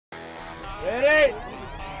Ready?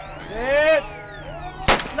 Sit.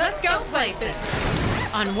 Let's go places.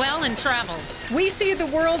 On Well and Travel. We see the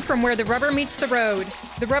world from where the rubber meets the road.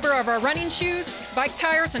 The rubber of our running shoes, bike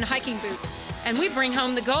tires, and hiking boots. And we bring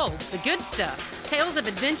home the gold, the good stuff. Tales of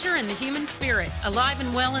adventure and the human spirit, alive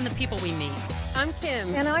and well in the people we meet. I'm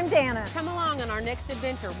Kim. And I'm Danna. Come along on our next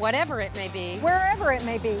adventure, whatever it may be. Wherever it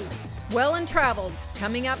may be. Well and Traveled,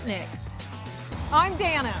 coming up next. I'm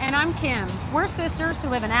Danna. And I'm Kim. We're sisters who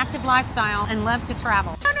live an active lifestyle and love to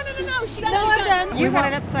travel. No, she's done. You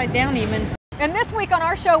got it upside down even. And this week on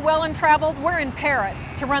our show, Well and Traveled, we're in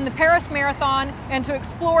Paris to run the Paris Marathon and to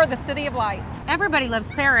explore the City of Lights. Everybody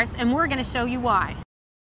loves Paris, and we're going to show you why.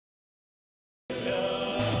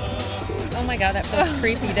 Oh my God, that feels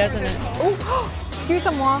creepy, doesn't it? Oh,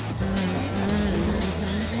 excuse-moi.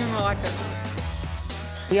 I like it.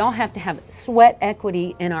 We all have to have sweat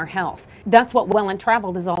equity in our health. That's what Well and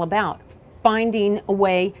Traveled is all about. Finding a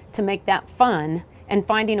way to make that fun and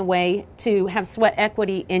finding a way to have sweat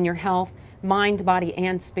equity in your health, mind, body,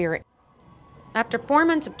 and spirit. After 4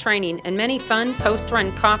 months of training and many fun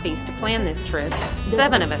post-run coffees to plan this trip,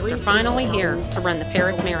 7 of us are finally here to run the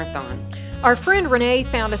Paris Marathon. Our friend Renee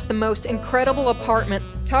found us the most incredible apartment.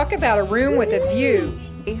 Talk about a room with a view.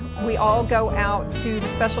 We all go out to the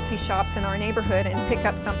specialty shops in our neighborhood and pick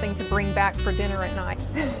up something to bring back for dinner at night.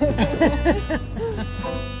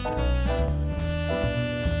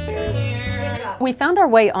 We found our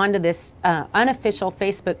way onto this unofficial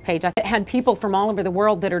Facebook page. It had people from all over the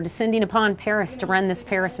world that are descending upon Paris to run this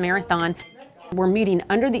Paris Marathon. We're meeting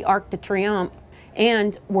under the Arc de Triomphe,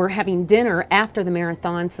 and we're having dinner after the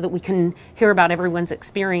marathon so that we can hear about everyone's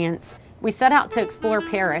experience. We set out to explore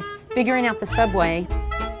Paris, figuring out the subway,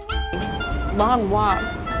 long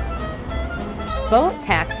walks, boat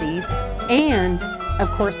taxis, and of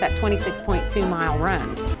course that 26.2 mile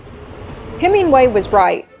run. Hemingway was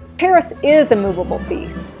right. Paris is a movable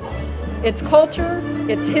feast. Its culture,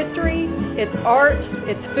 its history, its art,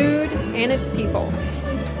 its food, and its people.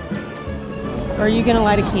 Are you going to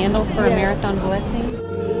light a candle for a marathon blessing?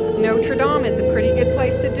 Notre Dame is a pretty good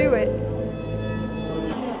place to do it.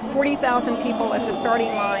 40,000 people at the starting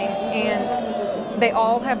line, and they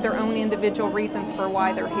all have their own individual reasons for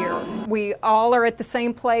why they're here. We all are at the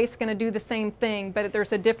same place, going to do the same thing, but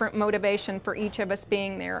there's a different motivation for each of us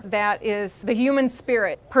being there. That is the human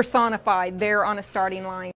spirit personified there on a starting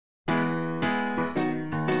line.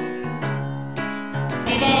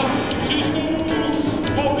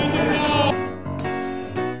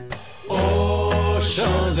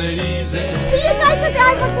 Champs-Élysées. See you guys at the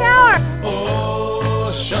Eiffel Tower.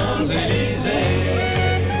 Oh, Champs-Élysées.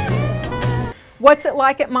 What's it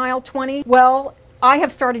like at mile 20? Well, I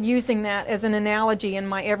have started using that as an analogy in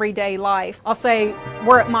my everyday life. I'll say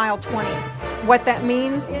we're at mile 20. What that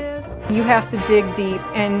means is you have to dig deep,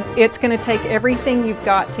 and it's going to take everything you've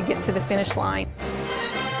got to get to the finish line.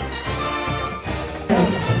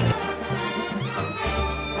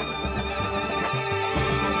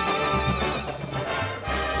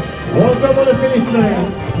 Welcome to the finish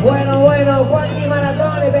line. Bueno, quanti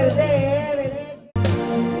maratone per te,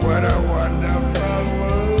 What a wonderful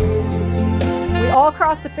world. We all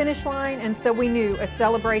crossed the finish line, and so we knew a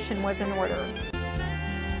celebration was in order.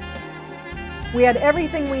 We had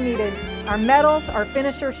everything we needed: our medals, our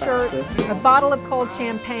finisher shirts, a bottle of cold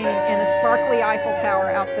champagne, and a sparkly Eiffel Tower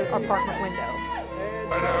out the apartment window.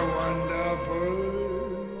 What a wonderful